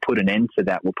Jesus will put an end to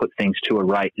that, will put things to a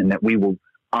right, and that we will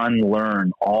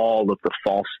unlearn all of the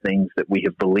false things that we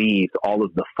have believed, all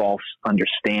of the false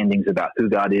understandings about who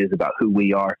God is, about who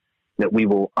we are, that we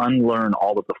will unlearn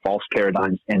all of the false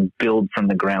paradigms and build from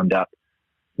the ground up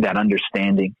that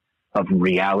understanding of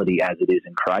reality as it is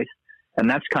in Christ. And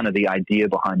that's kind of the idea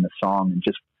behind the song. And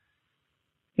just,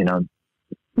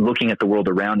 looking at the world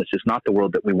around us is not the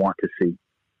world that we want to see.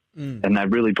 And I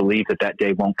really believe that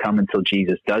day won't come until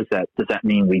Jesus does that. Does that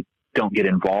mean we don't get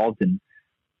involved in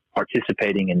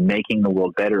participating in making the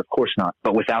world better? Of course not.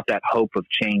 But without that hope of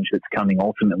change that's coming,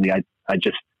 ultimately, I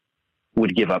just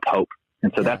would give up hope.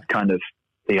 And so that's kind of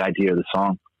the idea of the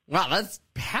song. Wow, that's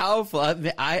powerful.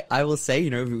 I will say,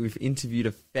 we've interviewed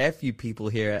a fair few people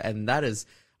here, and that is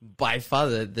by far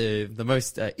the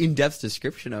most in-depth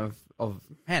description of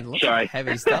lots of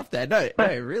heavy stuff there. No,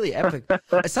 really epic.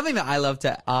 It's something that I love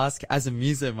to ask as a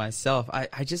muser myself.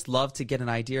 I just love to get an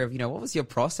idea of, what was your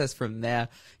process from there?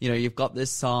 You've got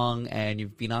this song and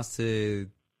you've been asked to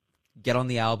get on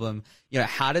the album.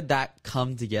 How did that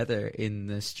come together in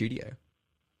the studio?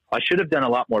 I should have done a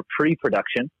lot more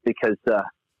pre-production because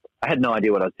I had no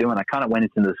idea what I was doing. I kind of went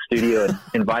into the studio and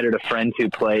invited a friend who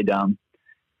played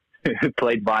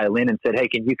violin and said, "Hey,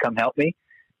 can you come help me?"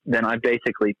 Then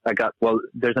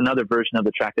there's another version of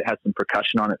the track that has some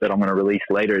percussion on it that I'm going to release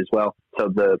later as well. So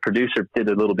the producer did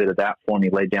a little bit of that for me,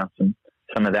 laid down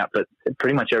some of that, but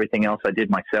pretty much everything else I did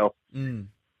myself.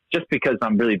 Just because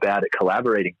I'm really bad at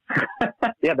collaborating.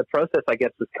 Yeah, the process, I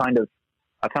guess, was kind of,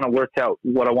 I kind of worked out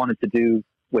what I wanted to do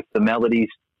with the melodies,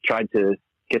 tried to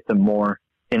get them more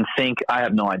in sync. I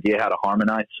have no idea how to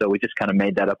harmonize, so we just kind of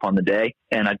made that up on the day.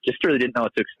 And I just really didn't know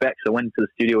what to expect. So I went into the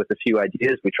studio with a few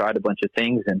ideas. We tried a bunch of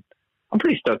things, and I'm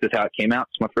pretty stoked with how it came out.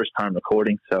 It's my first time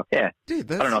recording, so yeah.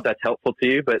 Dude, I don't know if that's helpful to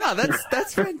you, but no,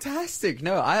 that's fantastic.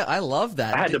 No, I love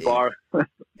that. I had to borrow.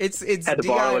 It's had to DIY.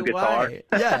 borrow a guitar.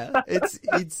 Yeah, it's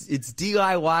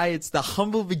DIY. It's the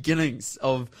humble beginnings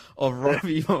of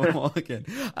Robbie Morgan.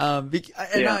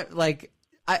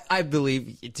 I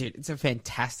believe, dude, it's a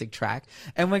fantastic track,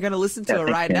 and we're going to listen to it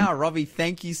right now. Robbie,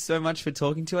 thank you so much for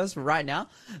talking to us right now.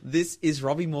 This is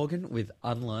Robbie Morgan with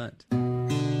Unlearned.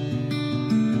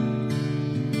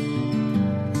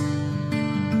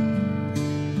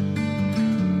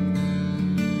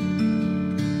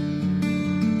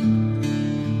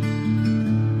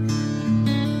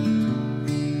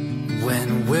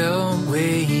 When will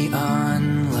we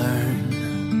unlearn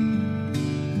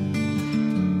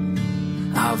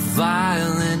our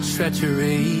violent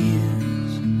treacheries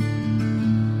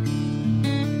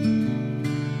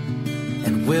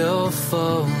and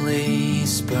willfully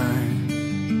spurn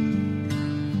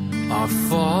our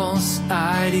false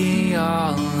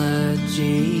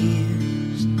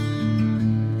ideologies?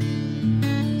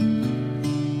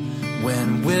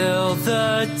 When will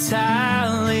the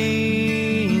tallies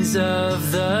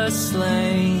of the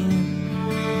slain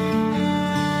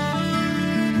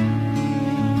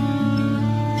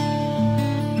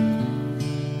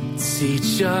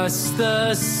teach us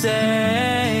the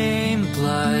same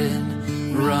blood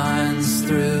runs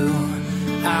through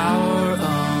our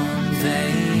own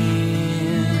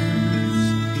veins?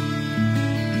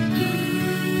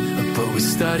 But we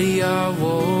study our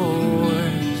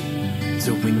wars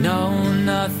till we know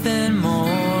nothing more.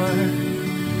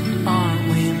 Aren't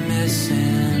we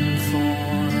misinformed?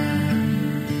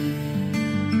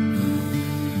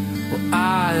 Well,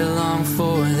 I long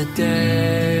for the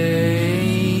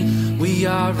day we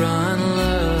are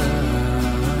unlearned.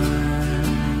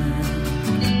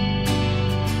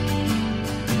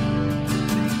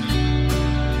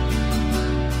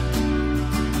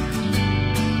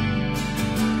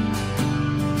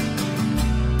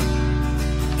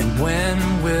 And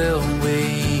when will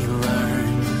we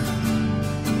learn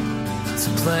to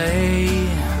play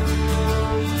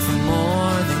for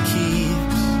more than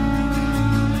keeps?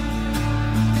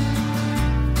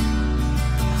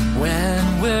 When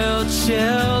will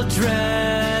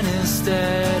children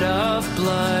instead of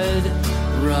blood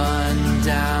run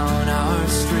down our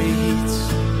streets?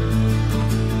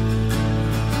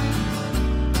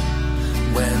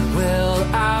 When will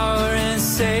our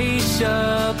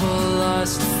insatiable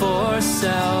lust for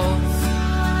self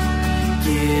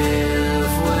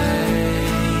give way?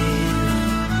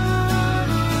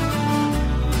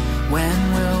 When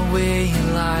will we,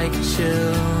 like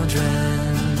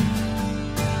children,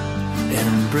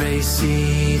 embrace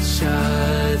each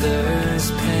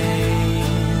other's pain?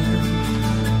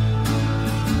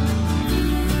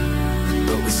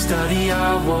 But we study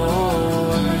our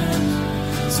wars,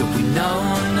 so we know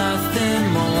nothing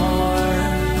more.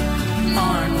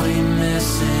 Aren't we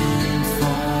misinformed?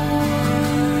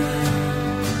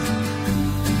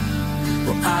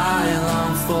 Well, I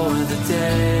long for the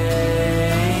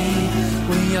day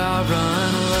we are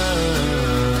unlearned.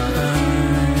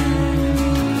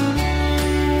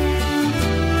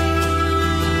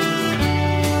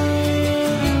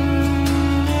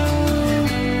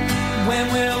 When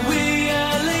will we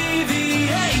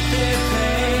alleviate their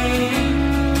pain?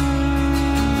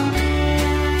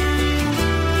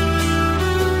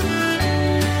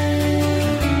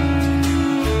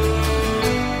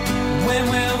 When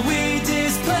will we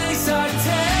displace our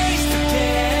taste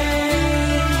again?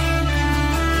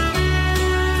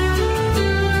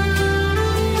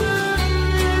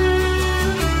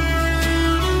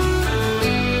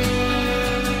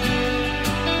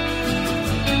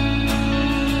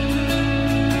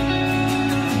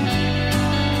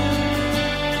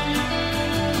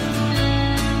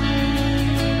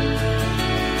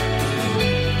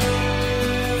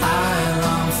 I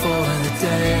long for the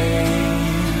day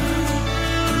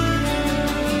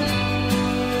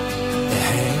to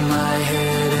hang my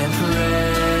head and pray.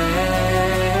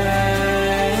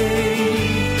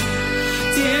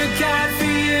 Dear God, for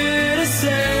you to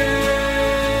say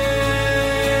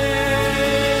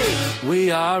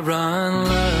we are unlearned.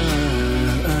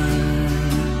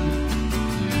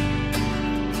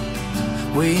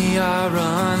 We are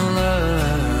unlearned.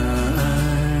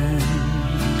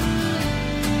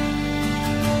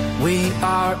 We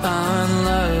are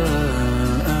unlearned.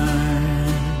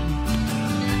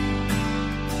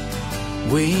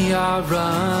 We are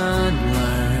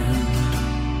unlearned.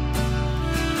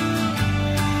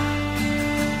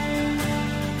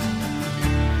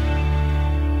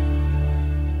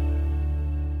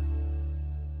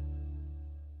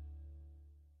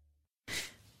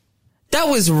 That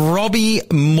was Robbie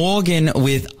Morgan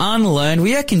with Unlearned.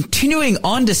 We are continuing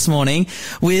on this morning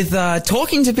with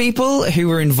talking to people who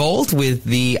were involved with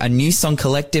the A New Song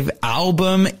Collective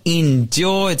album,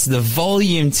 Endure. It's the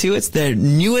Volume 2. It's the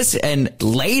newest and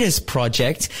latest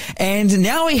project. And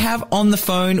now we have on the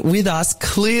phone with us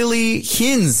Clearly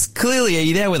Hinz. Clearly, are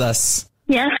you there with us?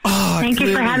 Yes. Thank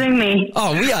you for having me.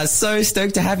 Oh, we are so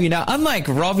stoked to have you. Now, unlike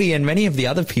Robbie and many of the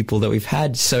other people that we've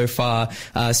had so far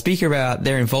speak about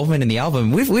their involvement in the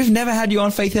album, we've never had you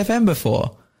on Faith FM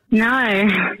before. No.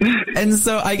 And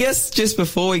so I guess just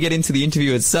before we get into the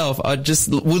interview itself, I just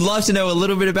would love to know a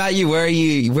little bit about you. Where are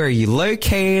you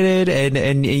located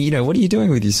and you know, what are you doing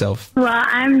with yourself? Well,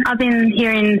 I've been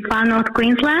here in far north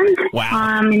Queensland.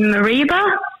 Wow. In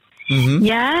Mariba. Mm-hmm.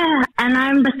 Yeah, and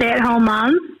I'm a stay-at-home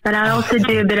mom, but I also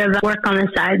do a bit of work on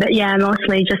the side. But yeah,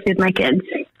 mostly just with my kids,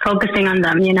 focusing on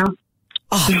them, you know.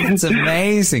 Oh, that's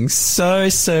amazing.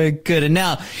 So good. And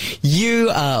now you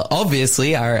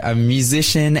obviously are a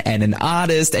musician and an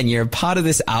artist and you're a part of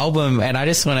this album. And I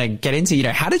just want to get into, you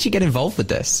know, how did you get involved with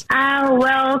this?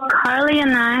 Well, Carly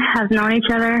and I have known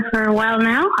each other for a while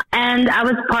now. And I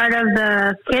was part of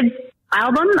the kids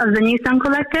album of the New Song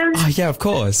Collective. Oh, yeah, of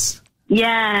course.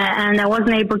 Yeah, and I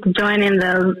wasn't able to join in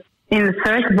the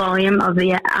first volume of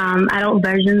the adult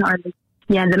version or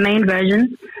the main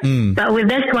version. But with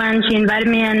this one, she invited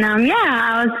me, and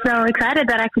I was so excited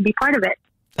that I could be part of it.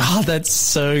 Oh, that's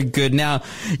so good. Now,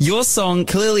 your song,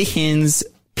 Clearly Hinz,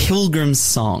 Pilgrim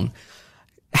Song.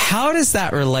 How does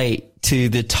that relate to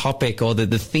the topic or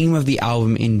the theme of the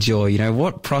album, Endure? You know,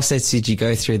 what process did you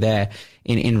go through there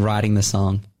in writing the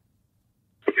song?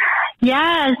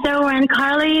 Yeah, so when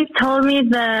Carly told me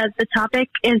the topic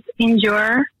is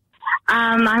Endure,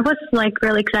 I was like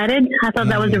really excited. I thought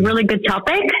that was a really good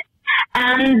topic.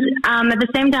 And at the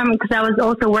same time, because I was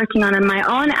also working on my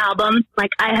own album, like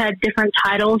I had different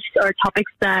titles or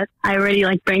topics that I already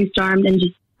like brainstormed and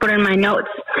just put in my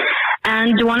notes.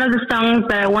 And one of the songs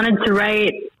that I wanted to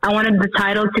write, I wanted the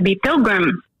title to be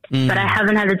Pilgrim, but I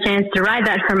haven't had a chance to write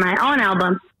that for my own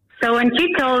album. So when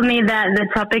she told me that the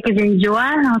topic is Endure,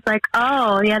 I was like,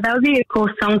 oh, yeah, that would be a cool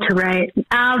song to write.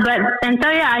 I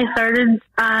started,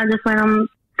 just went on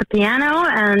the piano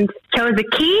and chose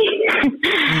a key.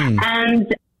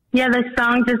 And, yeah, the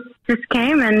song just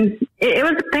came, and it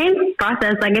was a painful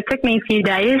process. Like, it took me a few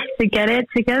days to get it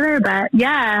together, but,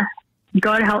 yeah,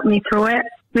 God helped me through it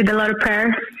with a lot of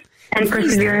prayers and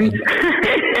perseverance.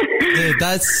 Dude,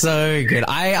 that's so good.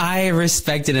 I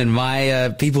respect and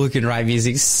admire people who can write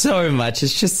music so much.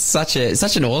 It's just such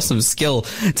an awesome skill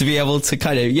to be able to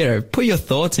kind of, you know, put your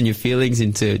thoughts and your feelings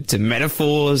into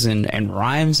metaphors and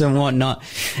rhymes and whatnot.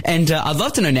 And I'd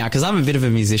love to know now, because I'm a bit of a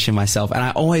musician myself, and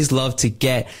I always love to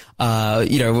get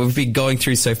you know, we've been going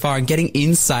through so far and getting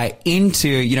insight into,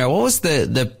 you know, what was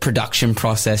the production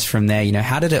process from there? You know,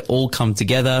 how did it all come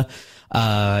together?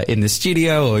 In the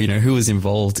studio, or, you know, who was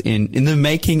involved in the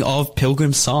making of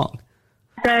Pilgrim Song?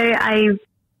 So I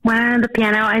went on the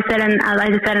piano, I just said,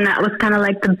 and that was kind of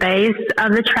like the base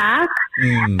of the track.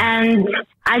 And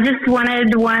I just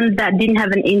wanted one that didn't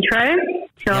have an intro.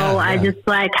 So I just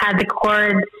like had the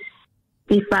chord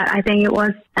B flat, I think it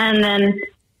was. And then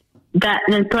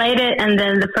played it, and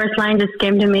then the first line just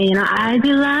came to me, you know, I'd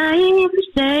be lying if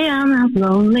I say I'm not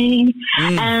lonely.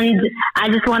 And I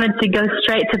just wanted to go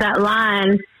straight to that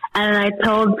line. And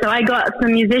I got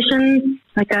some musicians,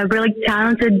 like a really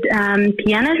talented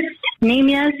pianist,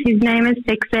 Nemias, his name is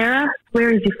Teixeira.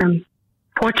 Where is he from?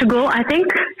 Portugal, I think.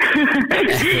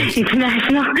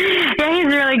 International. Yeah, he's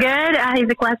really good. He's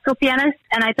a classical pianist.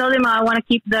 And I told him I want to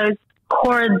keep those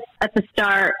chords at the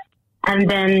start and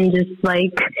then just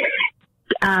like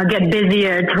get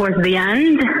busier towards the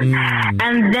end.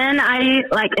 And then I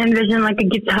like envision like a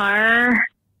guitar,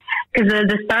 because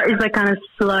the start is like kind of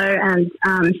slow and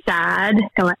sad,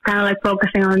 kind of like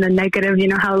focusing on the negative, you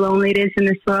know, how lonely it is in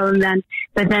this world.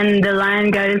 But then the line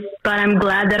goes, but I'm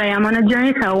glad that I am on a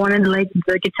journey. So I wanted like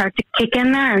the guitar to kick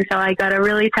in there. And so I got a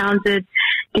really talented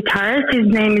guitarist. His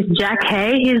name is Jack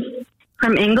Hay. He's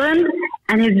from England,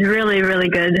 and he's really, really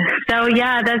good. So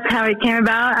yeah, that's how it came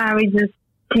about. We just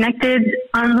connected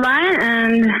online,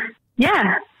 and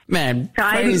yeah. Man,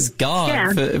 praise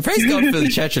God. Praise God for the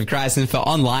Church of Christ and for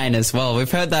online as well.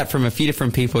 We've heard that from a few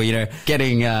different people, you know,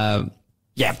 getting,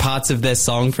 parts of their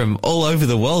song from all over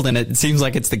the world. And it seems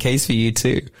like it's the case for you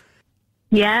too.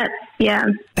 Yeah.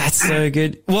 That's so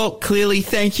good. Well, Clearly,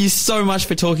 thank you so much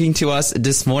for talking to us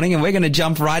this morning. And we're going to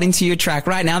jump right into your track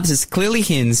right now. This is Clearly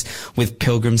Hinz with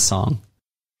Pilgrim Song.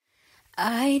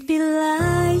 I'd be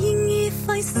lying if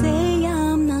I say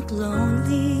I'm not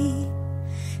lonely,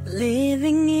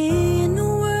 living in a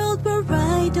world where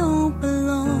I don't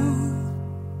belong.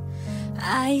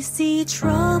 see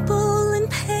trouble and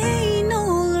pain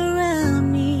all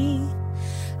around me.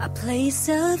 A place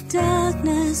of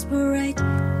darkness where right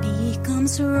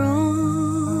becomes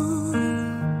wrong.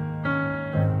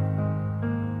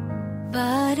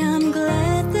 But I'm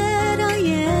glad that I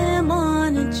am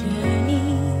on a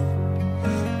journey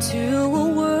to a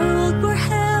world where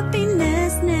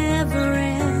happiness never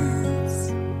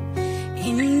ends.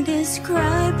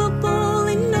 Indescribable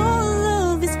in all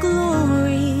of its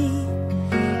glory,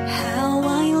 how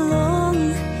I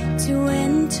long to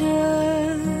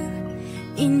enter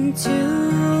into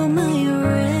my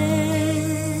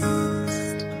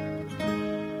rest.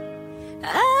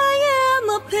 I am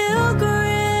a pilgrim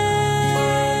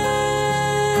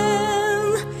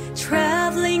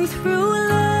traveling through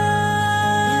life.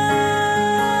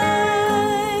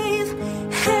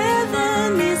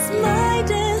 Heaven is my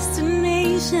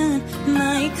destination,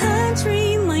 my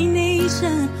country, my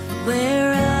nation,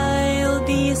 where I'll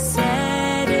be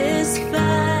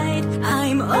satisfied.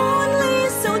 I'm only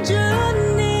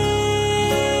sojourning,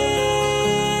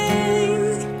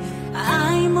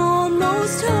 I'm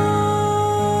almost home.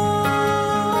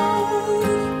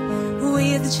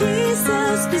 With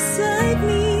Jesus beside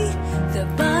me, the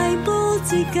Bible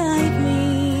to guide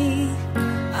me,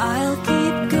 I'll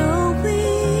keep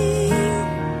going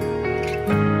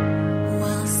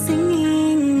while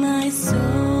singing my song.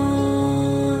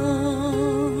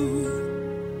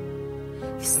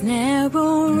 This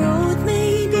narrow road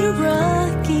may be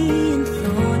rocky and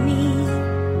thorny.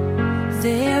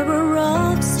 There are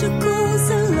obstacles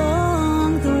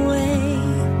along the way,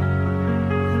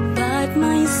 but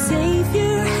my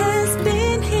Savior has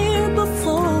been here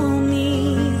before me.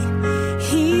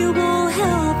 He will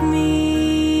help me.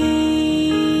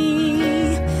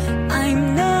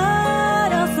 I'm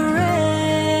not afraid.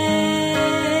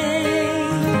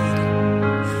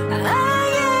 I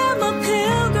am a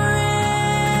pilgrim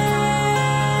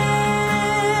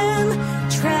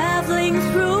traveling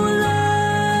through life.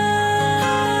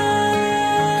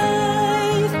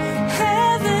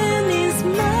 Heaven is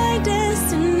my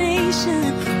destination,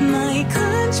 my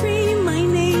country, my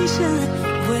nation,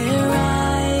 where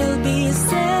I'll be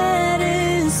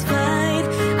satisfied.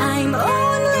 I'm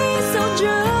only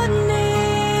sojourning,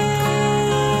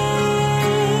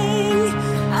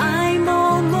 I'm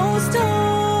almost home.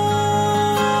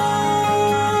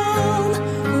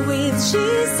 With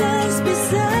Jesus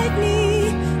beside me,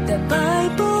 the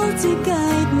Bible to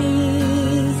guide me,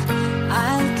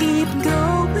 I'll keep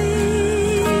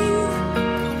going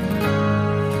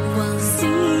while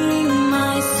singing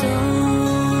my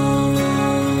song.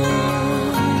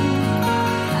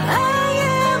 I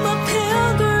am a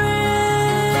pilgrim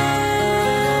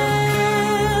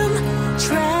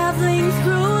traveling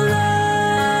through life.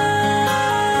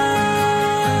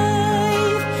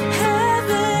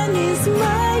 Heaven is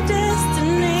my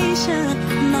destination,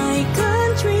 my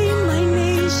country, my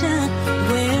nation,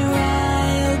 where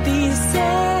I'll be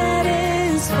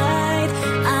satisfied.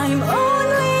 I'm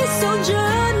only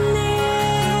sojourning,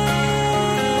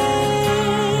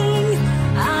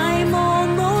 I'm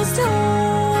almost home.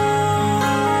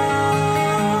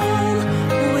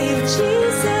 With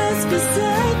Jesus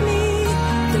beside me,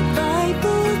 the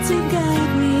Bible to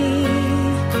guide me,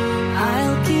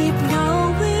 I'll keep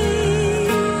going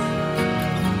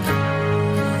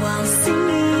while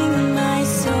singing my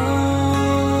song.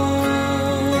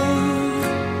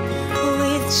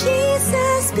 With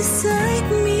Jesus beside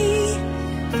me,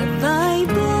 the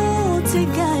Bible to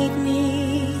guide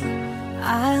me,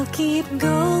 I'll keep going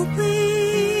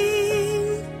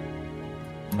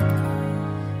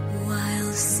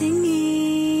while singing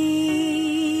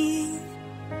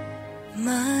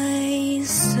my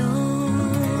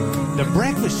song. The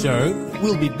Breakfast Show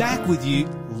will be back with you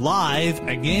live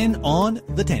again on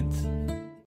the 10th.